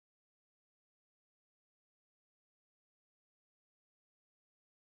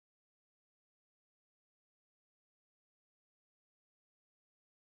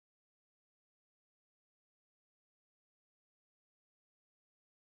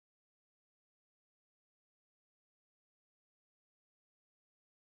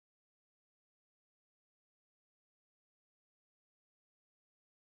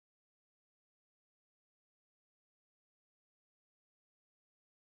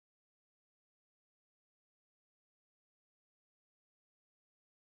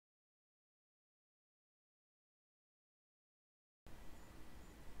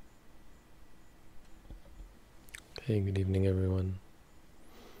Okay, good evening everyone.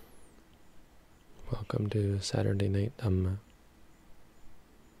 Welcome to Saturday Night Dhamma.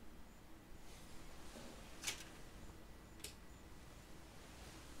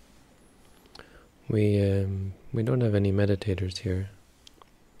 We don't have any meditators here,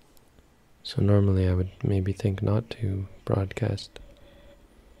 so normally I would maybe think not to broadcast,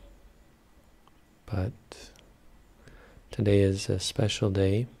 but today is a special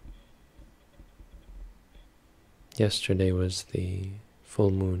day. Yesterday was the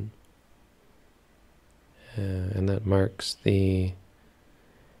full moon, and that marks the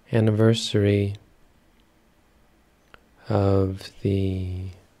anniversary of the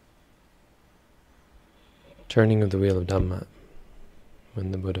turning of the wheel of Dhamma,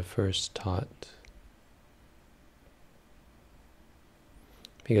 when the Buddha first taught.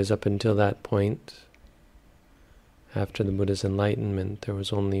 Because up until that point, after the Buddha's enlightenment, there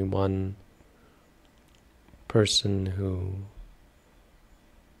was only one person who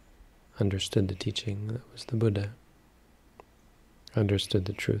understood the teaching. That was the Buddha. Understood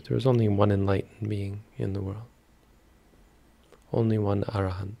the truth. There was only one enlightened being in the world. Only one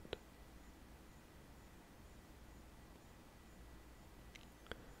Arahant.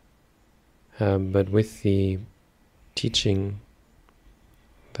 But with the teaching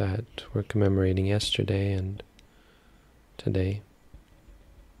that we're commemorating yesterday and today,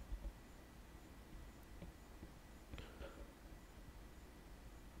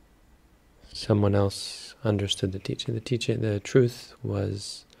 someone else understood the teaching. The truth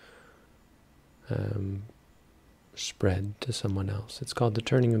was spread to someone else. It's called the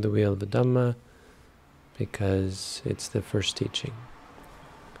turning of the wheel of the Dhamma because it's the first teaching.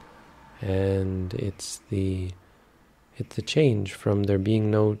 And it's the change from there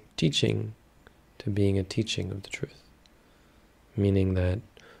being no teaching to being a teaching of the truth. Meaning that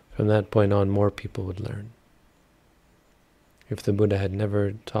from that point on, more people would learn. If the Buddha had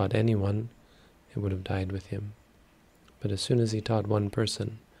never taught anyone, it would have died with him. But as soon as he taught one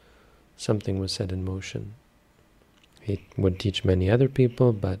person, something was set in motion. He would teach many other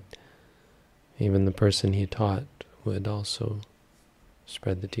people, but even the person he taught would also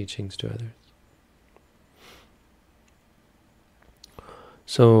spread the teachings to others.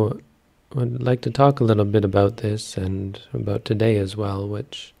 So I'd like to talk a little bit about this and about today as well,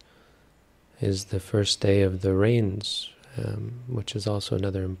 which is the first day of the rains, which is also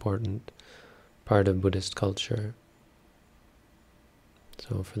another important part of Buddhist culture.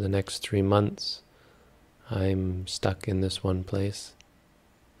 So for the next 3 months, I'm stuck in this one place.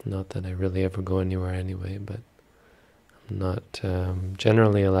 Not that I really ever go anywhere anyway, but I'm not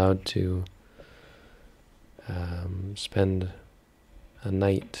generally allowed to spend a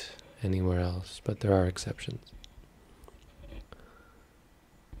night anywhere else, but there are exceptions.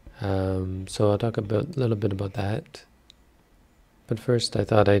 So I'll talk a little bit about that. But first I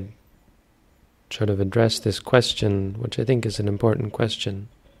thought I'd sort of address this question, which I think is an important question.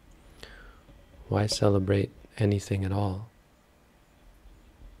 Why celebrate anything at all?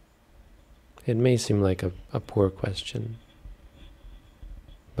 It may seem like a poor question,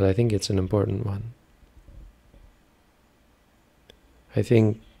 but I think it's an important one. I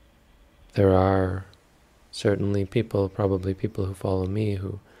think there are certainly people, probably people who follow me,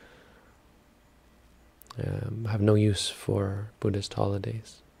 who have no use for Buddhist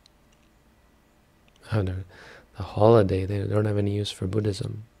holidays. The holiday, they don't have any use for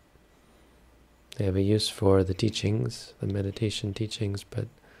Buddhism. They have a use for the teachings, the meditation teachings, but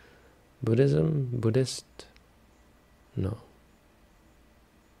Buddhism, Buddhist, no.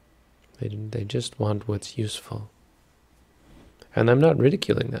 They just want what's useful. And I'm not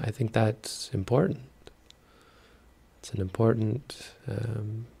ridiculing that. I think that's important. It's an important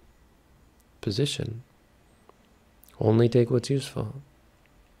position. Only take what's useful.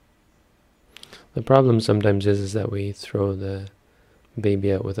 The problem sometimes is that we throw the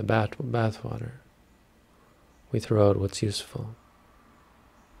baby out with the bathwater. We throw out what's useful.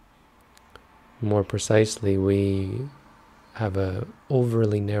 More precisely, we have an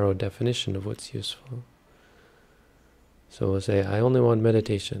overly narrow definition of what's useful. So we'll say, I only want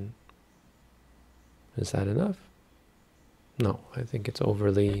meditation. Is that enough? No, I think it's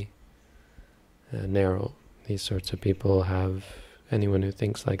overly narrow. These sorts of people anyone who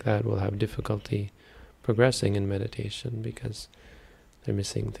thinks like that will have difficulty progressing in meditation because they're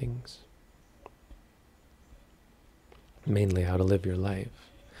missing things. Mainly how to live your life.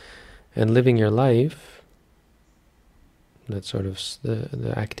 And living your life, that sort of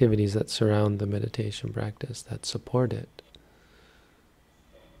the activities that surround the meditation practice, that support it,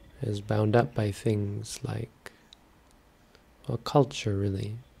 is bound up by things like, well, culture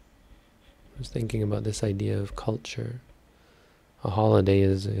really. was thinking about this idea of culture. A holiday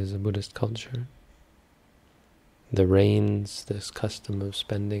is a Buddhist culture. The rains, this custom of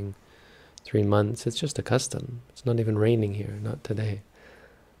spending 3 months, it's just a custom. It's not even raining here, not today.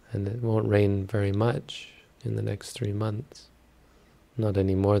 And it won't rain very much in the next 3 months. Not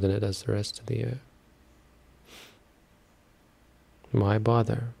any more than it does the rest of the year. Why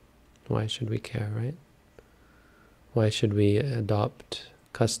bother? Why should we care, right? Why should we adopt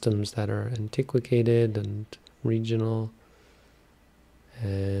customs that are antiquated and regional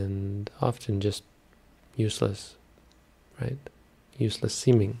and often just useless, right? Useless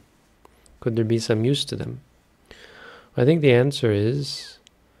seeming. Could there be some use to them? I think the answer is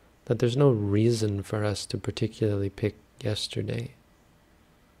that there's no reason for us to particularly pick yesterday.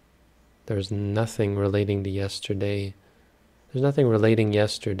 There's nothing relating to yesterday. There's nothing relating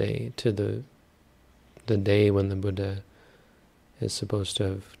yesterday to the day when the Buddha is supposed to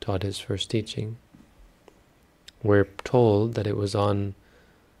have taught his first teaching. We're told that it was on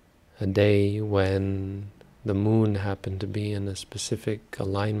a day when the moon happened to be in a specific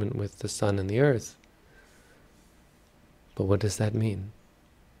alignment with the sun and the earth. But what does that mean?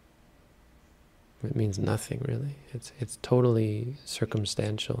 It means nothing, really. It's totally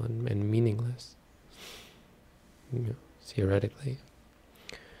circumstantial and meaningless, theoretically.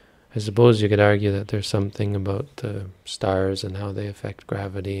 I suppose you could argue that there's something about the stars and how they affect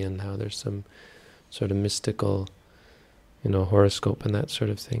gravity and how there's some sort of mystical, horoscope and that sort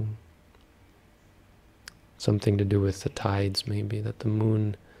of thing. Something to do with the tides, maybe, that the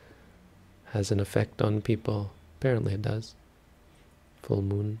moon has an effect on people. Apparently it does. Full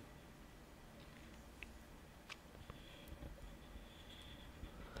moon.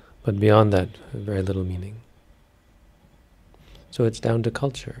 But beyond that, very little meaning. So it's down to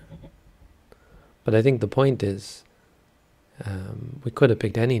culture. But I think the point is, we could have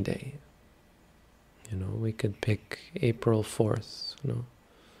picked any day. We could pick April 4th,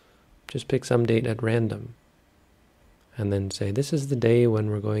 just pick some date at random. And then say, this is the day when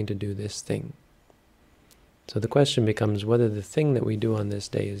we're going to do this thing. So the question becomes whether the thing that we do on this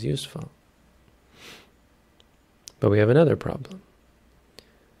day is useful. But we have another problem.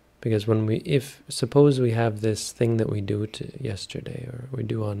 Because suppose we have this thing that we do yesterday, or we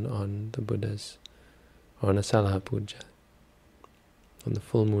do on the Buddhas, or on Asalaha Puja, on the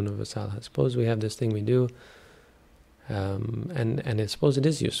full moon of Asalaha. Suppose we have this thing we do, and suppose it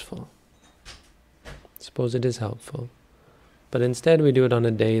is useful. Suppose it is helpful. But instead we do it on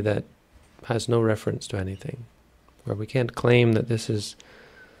a day that has no reference to anything, where we can't claim that this is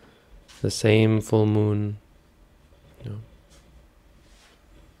the same full moon,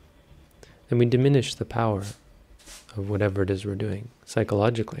 then we diminish the power of whatever it is we're doing,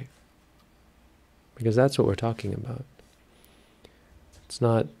 psychologically. Because that's what we're talking about.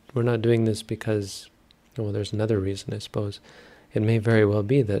 We're not doing this because, there's another reason, I suppose. It may very well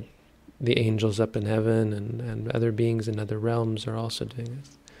be that the angels up in heaven and other beings in other realms are also doing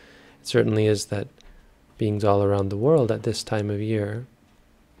this. It certainly is that beings all around the world at this time of year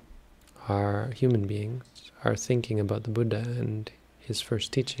are human beings, are thinking about the Buddha and his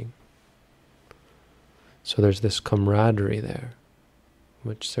first teaching. So there's this camaraderie there,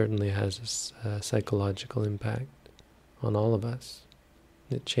 which certainly has a psychological impact on all of us.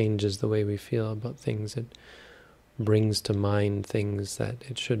 It changes the way we feel about things. It brings to mind things that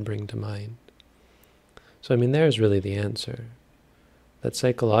it should bring to mind. So there's really the answer. That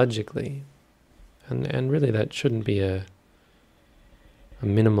psychologically, and really that shouldn't be a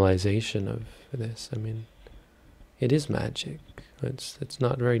minimalization of this. It is magic. It's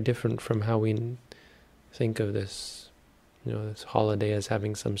not very different from how we think of this, this holiday as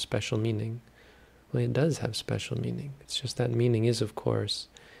having some special meaning. Well, it does have special meaning. It's just that meaning is, of course,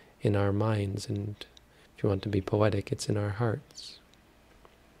 in our minds, and if you want to be poetic, it's in our hearts.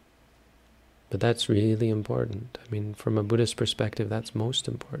 But that's really important. From a Buddhist perspective, that's most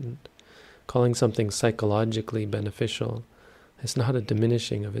important. Calling something psychologically beneficial is not a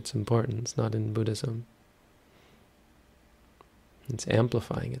diminishing of its importance, not in Buddhism. It's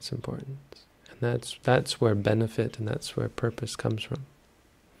amplifying its importance. And that's where benefit and that's where purpose comes from.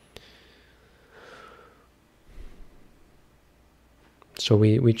 So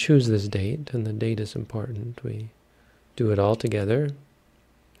we choose this date, and the date is important. We do it all together,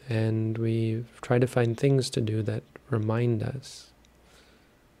 and we try to find things to do that remind us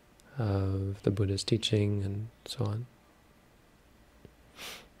of the Buddha's teaching and so on.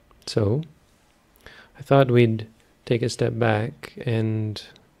 So I thought we'd take a step back and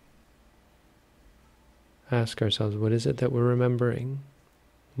ask ourselves, what is it that we're remembering?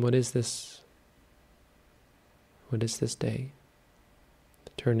 What is this day?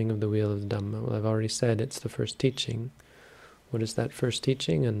 The turning of the wheel of the Dhamma. Well, I've already said it's the first teaching. What is that first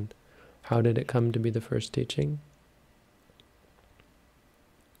teaching, and how did it come to be the first teaching?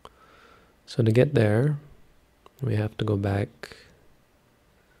 So to get there, we have to go back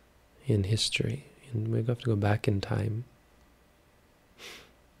in history, and we have to go back in time.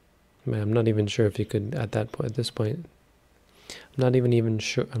 I'm not even sure if you could, at this point, I'm not even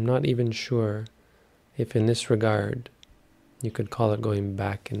sure if in this regard you could call it going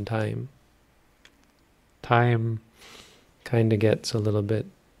back in time. Time kind of gets a little bit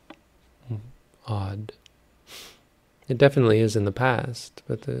odd. It definitely is in the past,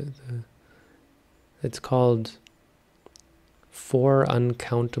 but it's called 4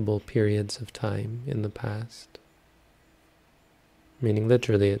 uncountable periods of time in the past. Meaning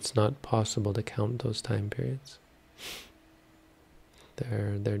literally it's not possible to count those time periods.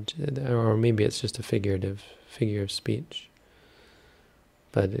 Or maybe it's just a figure of speech.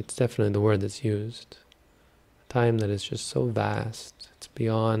 But it's definitely the word that's used. A time that is just so vast, it's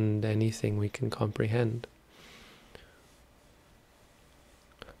beyond anything we can comprehend.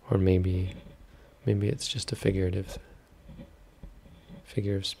 Or maybe it's just a figure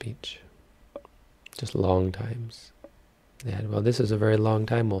of speech. Just long times. Well, this is a very long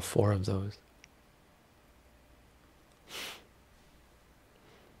time. Well, 4 of those.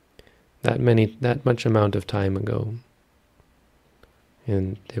 That much amount of time ago.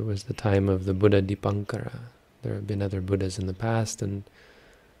 And it was the time of the Buddha Dipankara. There have been other Buddhas in the past, and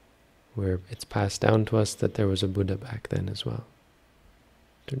where it's passed down to us that there was a Buddha back then as well.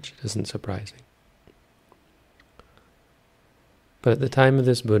 Which isn't surprising. But at the time of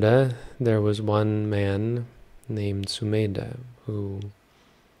this Buddha, there was one man named Sumedha, who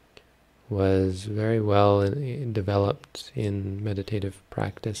was very well developed in meditative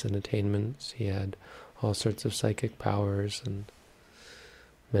practice and attainments. He had all sorts of psychic powers and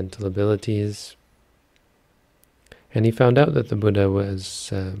mental abilities. And he found out that the Buddha was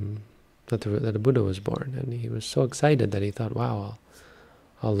that a Buddha was born, and he was so excited that he thought, "Wow,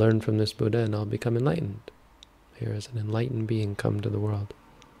 I'll learn from this Buddha and I'll become enlightened. Here is an enlightened being come to the world."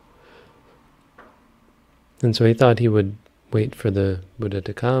 And so he thought he would wait for the Buddha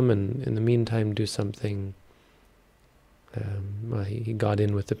to come, and in the meantime do something. He got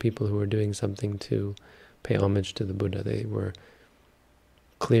in with the people who were doing something to pay homage to the Buddha. They were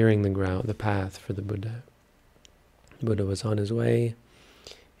clearing the path for the Buddha. The Buddha was on his way,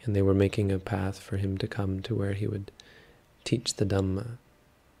 and they were making a path for him to come to where he would teach the Dhamma.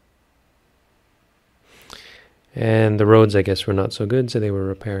 And the roads, I guess, were not so good, so they were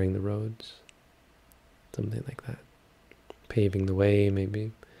repairing the roads. Something like that. Paving the way,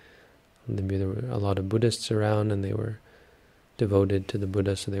 maybe. Maybe there were a lot of Buddhists around, and they were devoted to the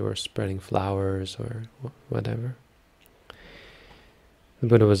Buddha, so they were spreading flowers or whatever. The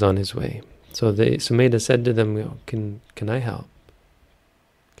Buddha was on his way. So Sumedha said to them, can I help?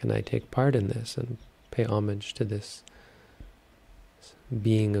 Can I take part in this and pay homage to this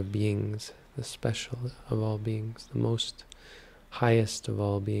being of beings, the special of all beings, the most highest of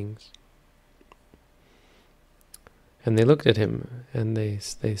all beings? And they looked at him and they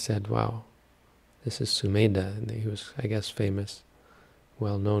said, "Wow, this is Sumedha." And he was, I guess, famous,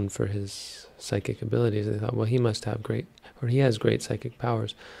 well known for his psychic abilities. And they thought, well, he has great psychic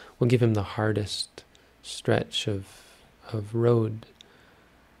powers. We'll give him the hardest stretch of road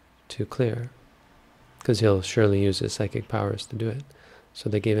to clear, because he'll surely use his psychic powers to do it. So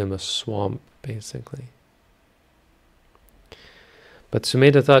they gave him a swamp, basically. But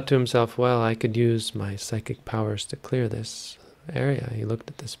Sumedha thought to himself, well, I could use my psychic powers to clear this area. He looked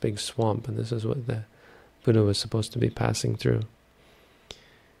at this big swamp, and this is what the Buddha was supposed to be passing through.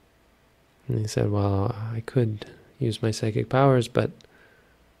 And he said, well, I could use my psychic powers, but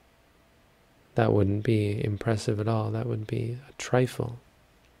that wouldn't be impressive at all. That would be a trifle.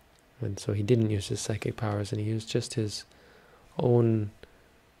 And so he didn't use his psychic powers, and he used just his own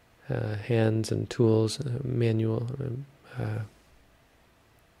hands and tools, manual,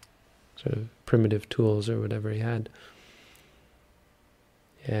 sort of primitive tools or whatever he had,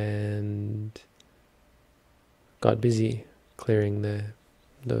 and got busy clearing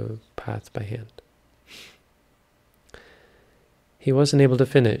the path by hand. He wasn't able to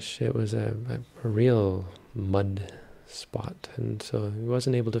finish. It was a real mud spot, and so he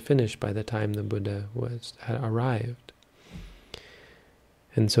wasn't able to finish by the time the Buddha had arrived.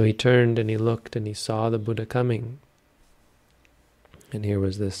 And so he turned and he looked and he saw the Buddha coming. And here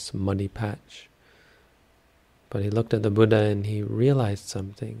was this muddy patch. But he looked at the Buddha and he realized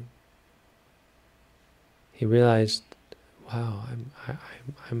something. He realized, wow,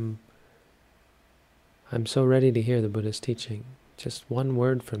 I'm so ready to hear the Buddha's teaching. just one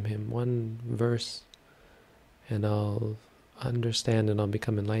word from him, one verse, and I'll understand and I'll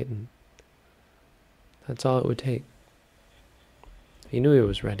become enlightened. That's all it would take. He knew he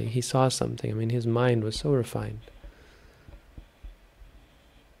was ready. He saw something. I mean, his mind was so refined.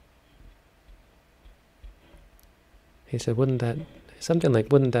 He said, wouldn't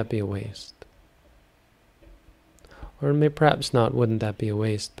that be a waste? Or perhaps not, wouldn't that be a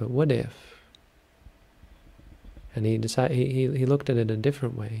waste, but what if? And he decided, he looked at it a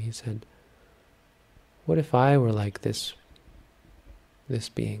different way. He said, what if I were like this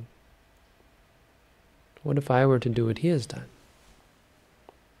being? What if I were to do what he has done?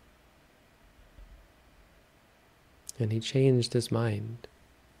 And he changed his mind.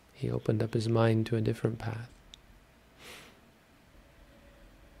 He opened up his mind to a different path.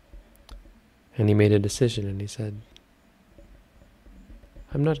 And he made a decision, and he said,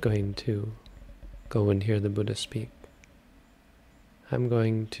 I'm not going to go and hear the Buddha speak. I'm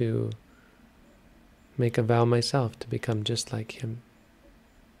going to make a vow myself to become just like him.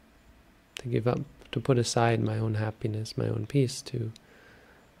 To give up, to put aside my own happiness, my own peace, to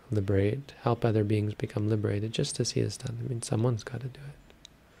liberate, help other beings become liberated, just as he has done. I mean, someone's got to do it.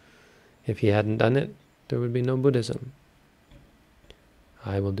 If he hadn't done it, there would be no Buddhism.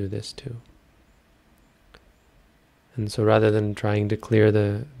 I will do this too. And so rather than trying to clear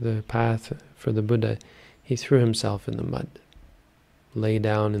the path for the Buddha, he threw himself in the mud, lay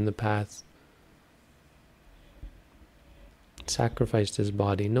down in the path, sacrificed his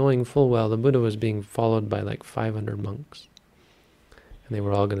body, knowing full well the Buddha was being followed by like 500 monks. And they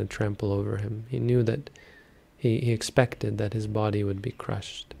were all going to trample over him. He knew that, he expected that his body would be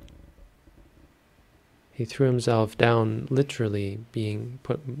crushed. He threw himself down, literally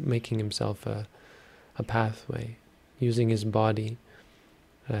making himself a pathway, using his body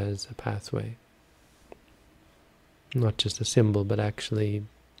as a pathway. Not just a symbol, but actually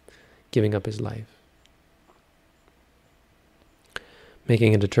giving up his life.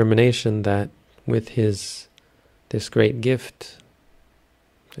 Making a determination that with this great gift,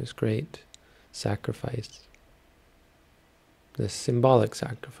 this great sacrifice, this symbolic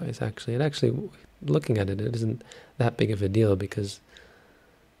sacrifice, looking at it isn't that big of a deal, because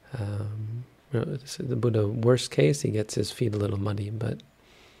the Buddha, worst case, he gets his feet a little muddy, but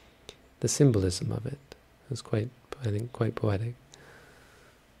the symbolism of it is quite poetic.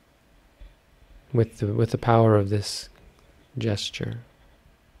 With the power of this gesture,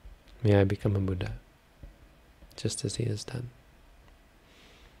 may I become a Buddha, just as he has done.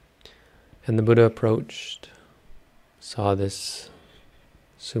 And the Buddha approached, saw this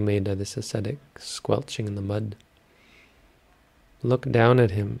Sumedha, this ascetic, squelching in the mud, looked down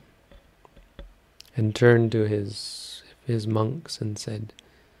at him, and turned to his monks and said,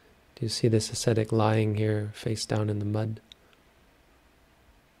 do you see this ascetic lying here, face down in the mud?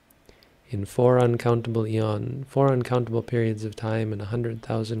 In 4 uncountable periods of time, and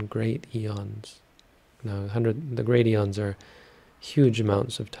 100,000 great eons. Now, the great eons are huge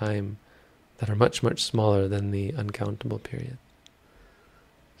amounts of time that are much, much smaller than the uncountable period.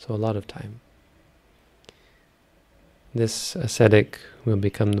 So a lot of time. This ascetic will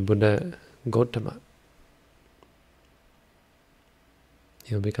become the Buddha Gautama.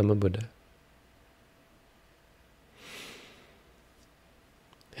 He'll become a Buddha.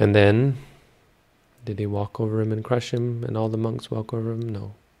 And then, did he walk over him and crush him, and all the monks walk over him?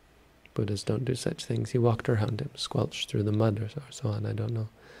 No. Buddhas don't do such things. He walked around him, squelched through the mud or so on, I don't know.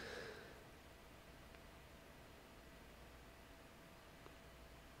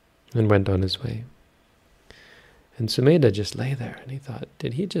 And went on his way. And Sumedha just lay there, and he thought,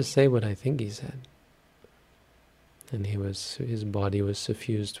 did he just say what I think he said? And his body was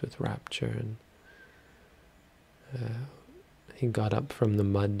suffused with rapture, and he got up from the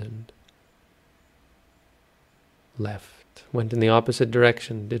mud and left, went in the opposite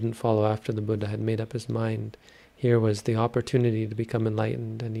direction, didn't follow after the Buddha, had made up his mind. Here was the opportunity to become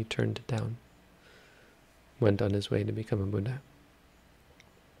enlightened, and he turned it down. Went on his way to become a Buddha.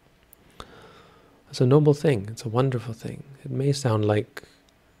 It's a noble thing. It's a wonderful thing. It may sound like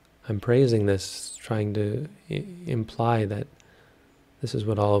I'm praising this, trying to imply that this is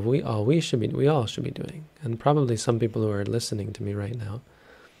what we all should be doing. And probably some people who are listening to me right now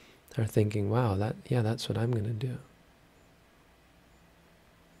are thinking, wow, that's what I'm going to do.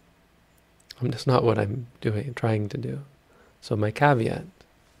 That's not what I'm trying to do. So my caveat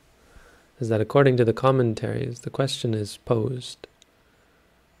is that according to the commentaries, the question is posed,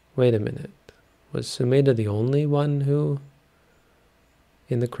 wait a minute, was Sumedha the only one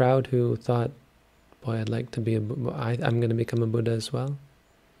in the crowd who thought, boy, I'd like to be I'm going to become a Buddha as well?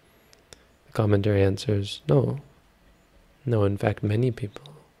 The commentary answers, no. No, in fact, many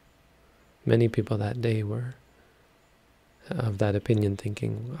people that day were of that opinion,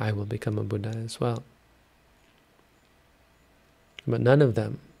 thinking, I will become a Buddha as well. But none of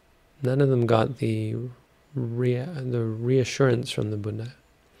them got the reassurance from the Buddha.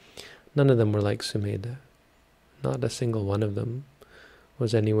 None of them were like Sumedha. Not a single one of them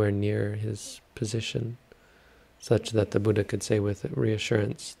was anywhere near his position, such that the Buddha could say with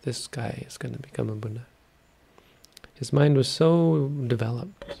reassurance, this guy is going to become a Buddha. His mind was so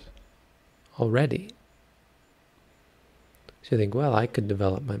developed already. So you think, well, I could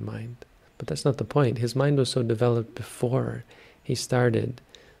develop my mind. But that's not the point. His mind was so developed before he started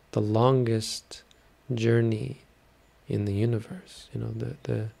the longest journey in the universe. You know,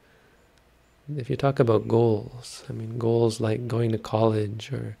 if you talk about goals, I mean, goals like going to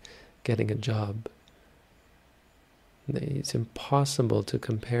college or getting a job, it's impossible to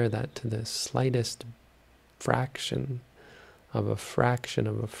compare that to the slightest fraction of a fraction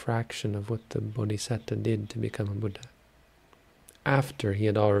of a fraction of what the Bodhisattva did to become a Buddha, after he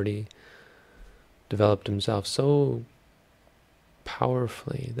had already developed himself so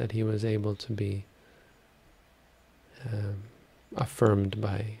powerfully that he was able to be affirmed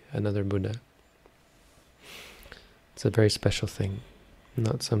by another Buddha. It's a very special thing,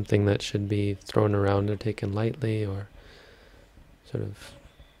 not something that should be thrown around or taken lightly, or sort of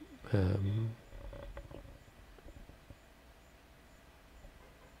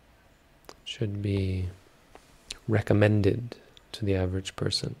should be recommended to the average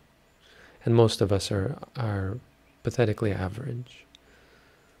person. And most of us are pathetically average.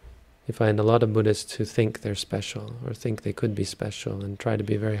 You find a lot of Buddhists who think they're special, or think they could be special, and try to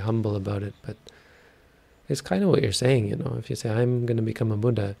be very humble about it, but it's kind of what you're saying, you know. If you say, I'm going to become a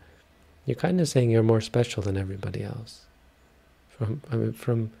Buddha, you're kind of saying you're more special than everybody else. From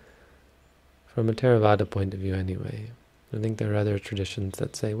a Theravada point of view anyway. I think there are other traditions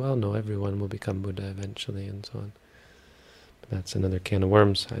that say, well, no, everyone will become Buddha eventually, and so on. But that's another can of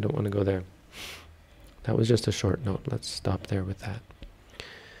worms. I don't want to go there. That was just a short note. Let's stop there with that.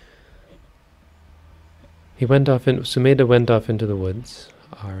 Sumedha went off into the woods,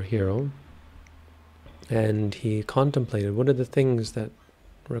 our hero, and he contemplated, what are the things that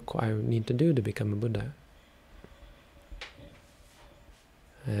I need to do to become a Buddha?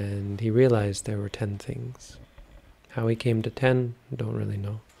 And he realized there were 10 things. How he came to 10, don't really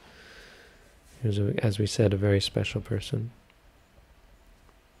know. He was, as we said, a very special person.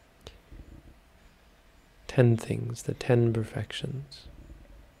 10 things, the 10 perfections.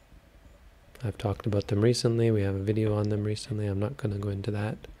 I've talked about them recently. We have a video on them recently. I'm not going to go into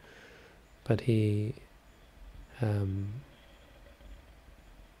that. But he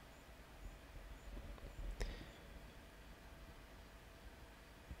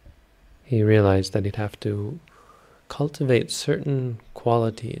realized that he'd have to cultivate certain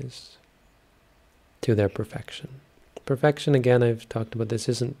qualities to their perfection. Perfection, again, I've talked about this,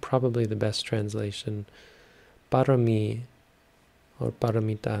 isn't probably the best translation. Parami or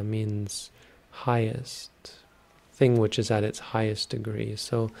paramita means highest, thing which is at its highest degree.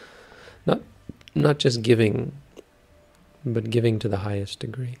 So not just giving, but giving to the highest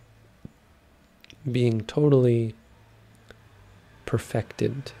degree. Being totally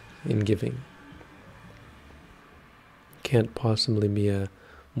perfected in giving. Can't possibly be a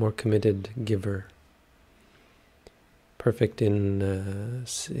more committed giver. Perfect in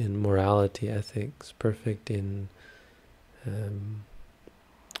morality, ethics, perfect in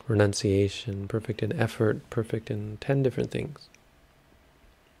renunciation, perfect in effort, perfect in 10 different things.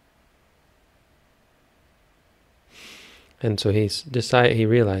 And so he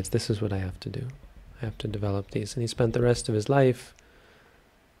realized, this is what I have to do. I have to develop these. And he spent the rest of his life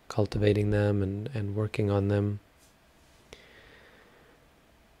cultivating them and working on them,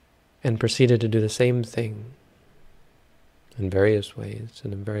 and proceeded to do the same thing in various ways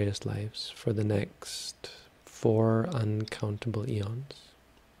and in various lives for the next 4 uncountable eons.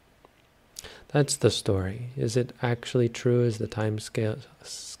 That's the story. Is it actually true? Is the time scale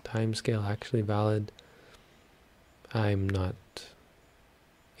actually valid? I'm not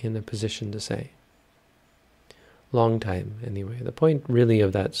in a position to say. Long time, anyway. The point really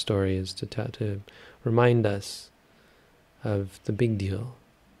of that story is to remind us of the big deal,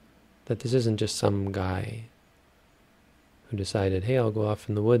 that this isn't just some guy who decided, hey, I'll go off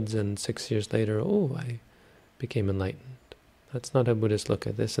in the woods, and 6 years later, oh, I became enlightened. That's not how Buddhists look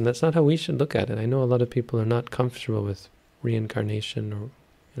at this, and that's not how we should look at it. I know a lot of people are not comfortable with reincarnation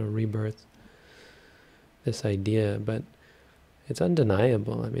or rebirth, this idea, but it's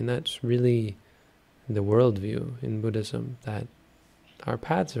undeniable. I mean, that's really the worldview in Buddhism, that our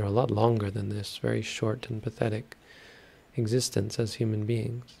paths are a lot longer than this, very short and pathetic. existence as human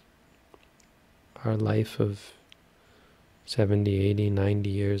beings. Our life of 70, 80, 90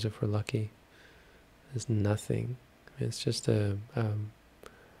 years, if we're lucky, is nothing. It's just a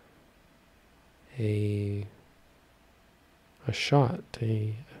shot,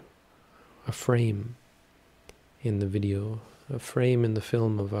 a frame in the video, a frame in the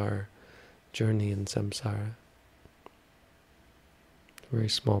film of our journey in samsara. A very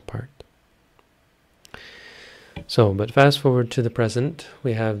small part. So, but fast forward to the present,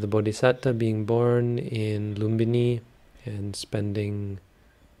 we have the Bodhisattva being born in Lumbini and spending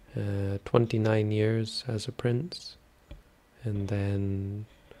 29 years as a prince, and then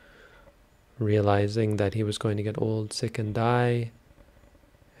realizing that he was going to get old, sick, and die,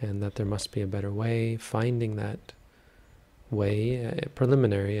 and that there must be a better way, finding that way,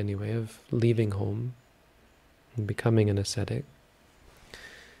 preliminary anyway, of leaving home and becoming an ascetic.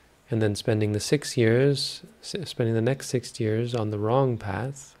 And then spending the next 6 years on the wrong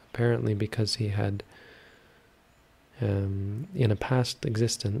path, apparently because he had, in a past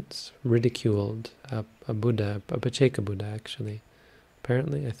existence, ridiculed a Buddha, a Pacceka Buddha actually.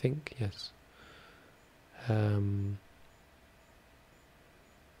 Apparently, I think, yes.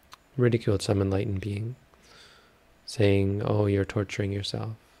 Ridiculed some enlightened being, saying, "Oh, you're torturing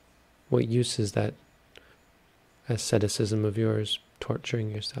yourself. What use is that asceticism of yours,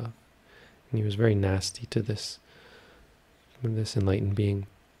 torturing yourself?" And he was very nasty to this enlightened being.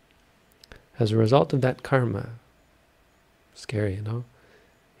 As a result of that karma, scary, you know,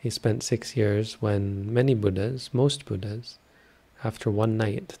 he spent 6 years when many Buddhas, most Buddhas, after one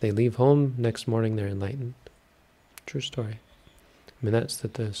night, they leave home, next morning they're enlightened. True story. I mean, that's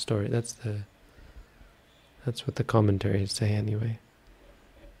the story, that's what the commentaries say anyway.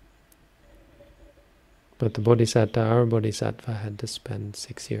 But the Bodhisattva, our Bodhisattva, had to spend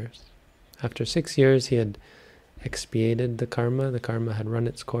 6 years. After 6 years, he had expiated the karma had run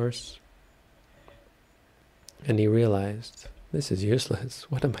its course, and he realized, this is useless,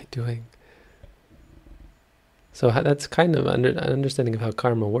 what am I doing? So that's kind of an understanding of how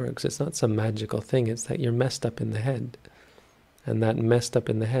karma works. It's not some magical thing, it's that you're messed up in the head, and that messed up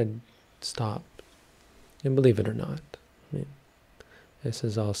in the head stopped. And believe it or not, I mean, this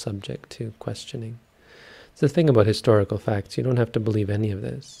is all subject to questioning. It's the thing about historical facts, you don't have to believe any of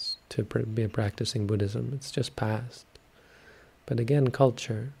this to be a practicing Buddhism. It's just past. But again,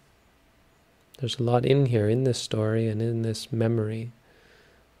 culture. There's a lot in here, in this story and in this memory,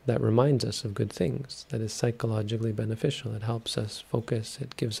 that reminds us of good things, that is psychologically beneficial. It helps us focus.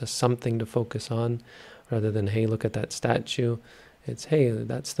 It gives us something to focus on, rather than, hey, look at that statue. It's, hey,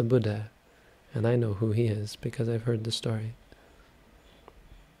 that's the Buddha, and I know who he is because I've heard the story.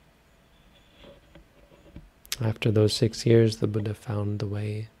 After those 6 years, the Buddha found the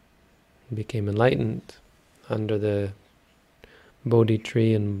way and became enlightened under the Bodhi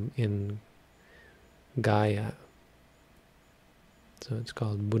tree in Gaya. So it's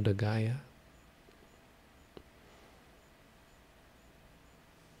called Buddha Gaya.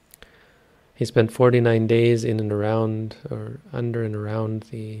 He spent 49 days in and around, or under and around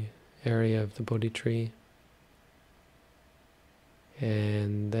the area of the Bodhi tree,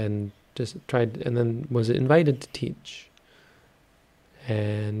 and then was invited to teach,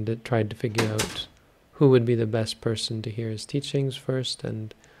 and tried to figure out who would be the best person to hear his teachings first,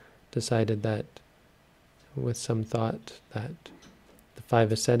 and decided that, with some thought, that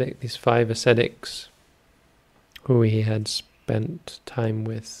these five ascetics who he had spent time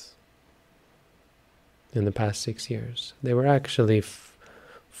with in the past 6 years. They were actually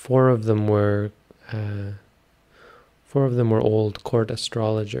four of them were old court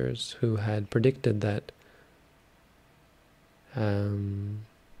astrologers who had predicted that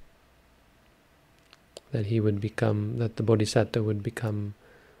that the Bodhisattva would become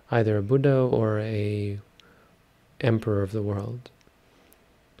either a Buddha or a emperor of the world.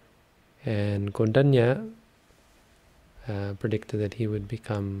 And Kondanya predicted that he would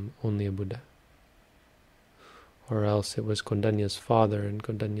become only a Buddha. Or else it was Kondanya's father, and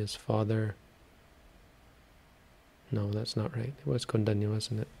Kondanya's father... No, that's not right. It was Kondanya,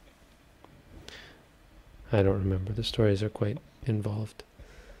 wasn't it? I don't remember. The stories are quite involved.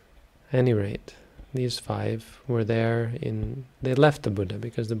 At any rate, these five were there they left the Buddha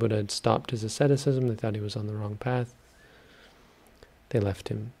because the Buddha had stopped his asceticism. They thought he was on the wrong path. They left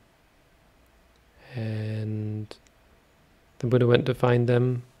him. And the Buddha went to find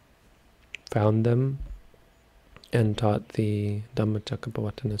them, found them, and taught the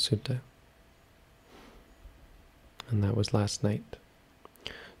Dhammacakkappavattana Sutta. And that was last night.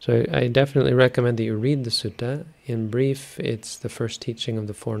 So I definitely recommend that you read the sutta. In brief, it's the first teaching of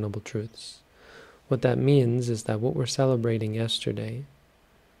the Four Noble Truths. What that means is that what we're celebrating yesterday,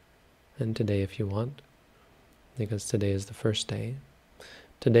 and today if you want, because today is the first day,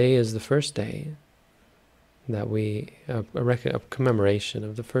 today is the first day that a commemoration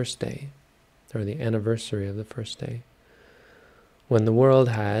of the first day, or the anniversary of the first day, when the world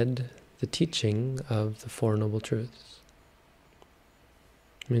had the teaching of the Four Noble Truths.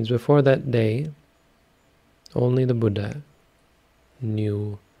 It means before that day, only the Buddha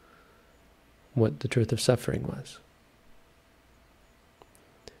knew what the truth of suffering was.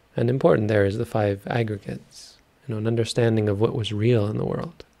 And important there is the five aggregates, an understanding of what was real in the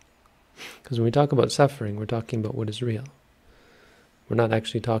world. Because when we talk about suffering, we're talking about what is real. We're not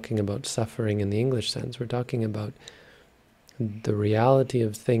actually talking about suffering in the English sense. We're talking about the reality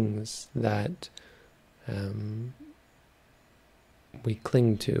of things that we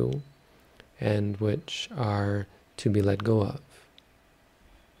cling to and which are to be let go of,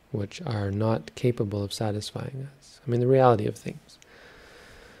 which are not capable of satisfying us. I mean, the reality of things.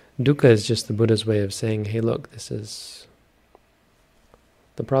 Dukkha is just the Buddha's way of saying, hey, look, the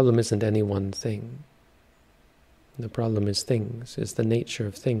problem isn't any one thing. The problem is things. It's the nature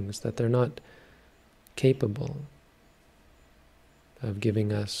of things, that they're not capable of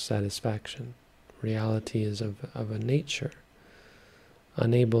giving us satisfaction. Reality is of a nature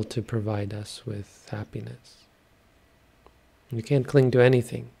unable to provide us with happiness. You can't cling to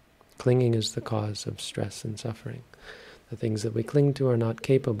anything. Clinging is the cause of stress and suffering. The things that we cling to are not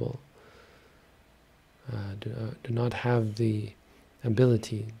capable, do not have the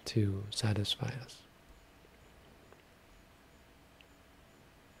ability to satisfy us.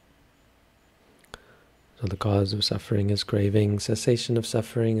 So the cause of suffering is craving, cessation of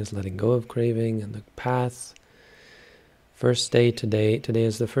suffering is letting go of craving, and the path, first day today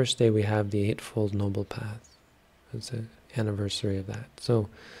is the first day we have the Eightfold Noble Path. It's the anniversary of that. So,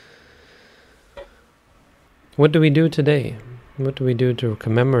 what do we do today? What do we do to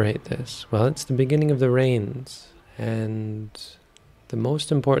commemorate this? Well, it's the beginning of the rains, and the most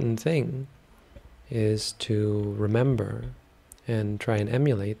important thing is to remember and try and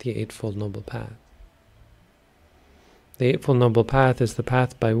emulate the Eightfold Noble Path. The Eightfold Noble Path is the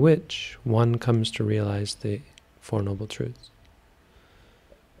path by which one comes to realize the Four Noble Truths.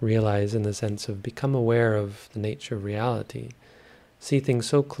 Realize in the sense of become aware of the nature of reality. See things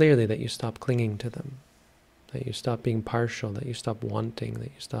so clearly that you stop clinging to them, that you stop being partial, that you stop wanting, that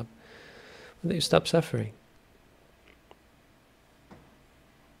you stop suffering.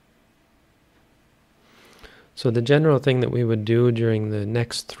 So the general thing that we would do during the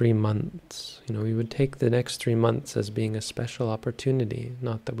next 3 months, we would take the next 3 months as being a special opportunity,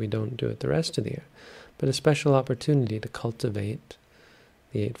 not that we don't do it the rest of the year, but a special opportunity to cultivate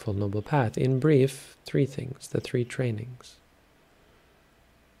the Eightfold Noble Path. In brief, 3 things, the 3 trainings.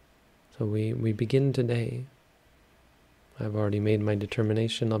 So we begin today. I've already made my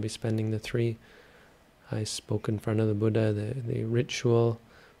determination. I'll be spending the 3. I spoke in front of the Buddha, the ritual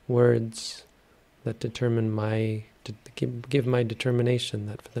words that determine give my determination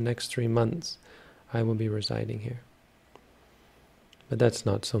that for the next 3 months I will be residing here. But that's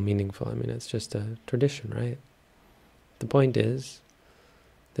not so meaningful. I mean, it's just a tradition, right? The point is,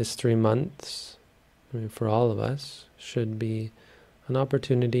 this 3 months, for all of us, should be an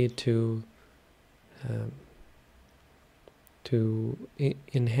opportunity to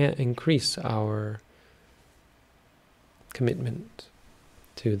increase our commitment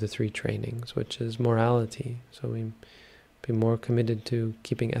to the 3 trainings, which is morality. So we be more committed to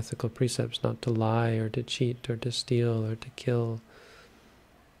keeping ethical precepts, not to lie or to cheat or to steal or to kill,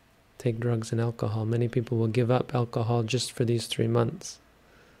 take drugs and alcohol. Many people will give up alcohol just for these 3 months.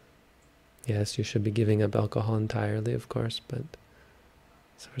 Yes, you should be giving up alcohol entirely, of course, but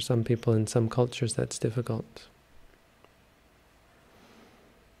for some people in some cultures that's difficult.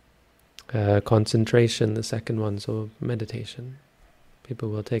 Concentration, the second one, so meditation. People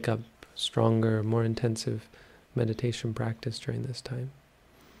will take up stronger, more intensive meditation practice during this time.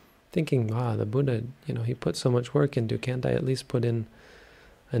 Thinking, the Buddha, he put so much work into, can't I at least put in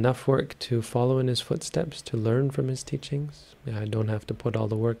enough work to follow in his footsteps, to learn from his teachings? I don't have to put all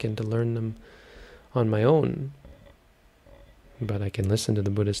the work in to learn them on my own, but I can listen to the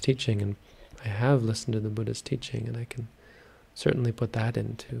Buddha's teaching, and I have listened to the Buddha's teaching, and I can certainly put that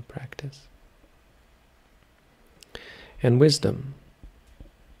into practice. And wisdom.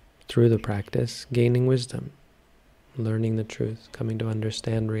 Through the practice, gaining wisdom, learning the truth, coming to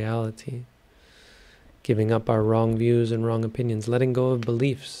understand reality, giving up our wrong views and wrong opinions, letting go of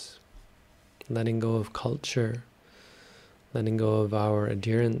beliefs, letting go of culture, letting go of our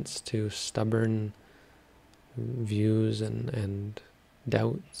adherence to stubborn views and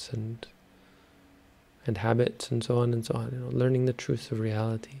doubts and and habits and so on and so on. Learning the truth of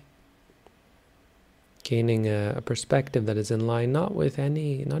reality. Gaining a perspective that is in line, not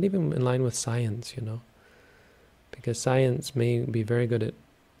even in line with science, because science may be very good at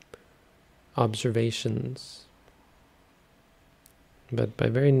observations, but by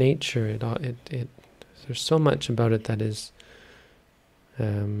very nature, there's so much about it that is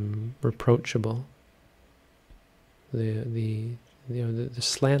reproachable. The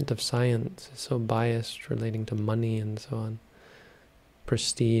slant of science is so biased, relating to money and so on,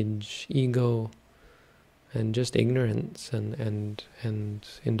 prestige, ego, and just ignorance and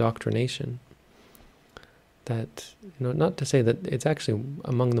indoctrination. That, not to say that it's actually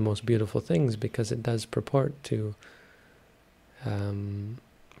among the most beautiful things, because it does purport to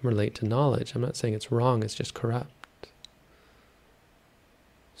relate to knowledge. I'm not saying it's wrong, it's just corrupt.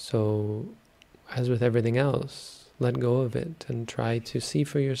 So, as with everything else, let go of it and try to see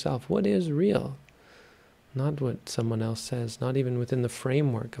for yourself what is real. Not what someone else says, not even within the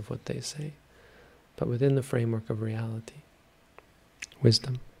framework of what they say, but within the framework of reality.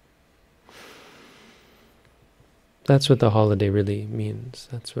 Wisdom. That's what the holiday really means.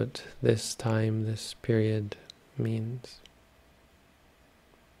 That's what this time, this period means.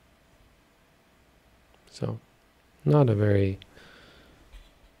 So, not a very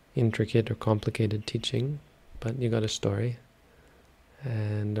intricate or complicated teaching, but you got a story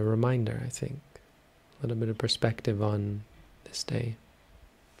and a reminder, I think. A little bit of perspective on this day.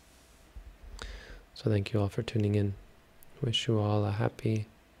 So thank you all for tuning in. Wish you all a happy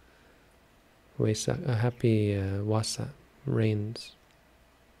Wasa, rains,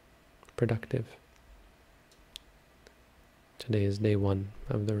 productive. Today is day 1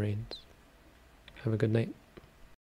 of the rains. Have a good night.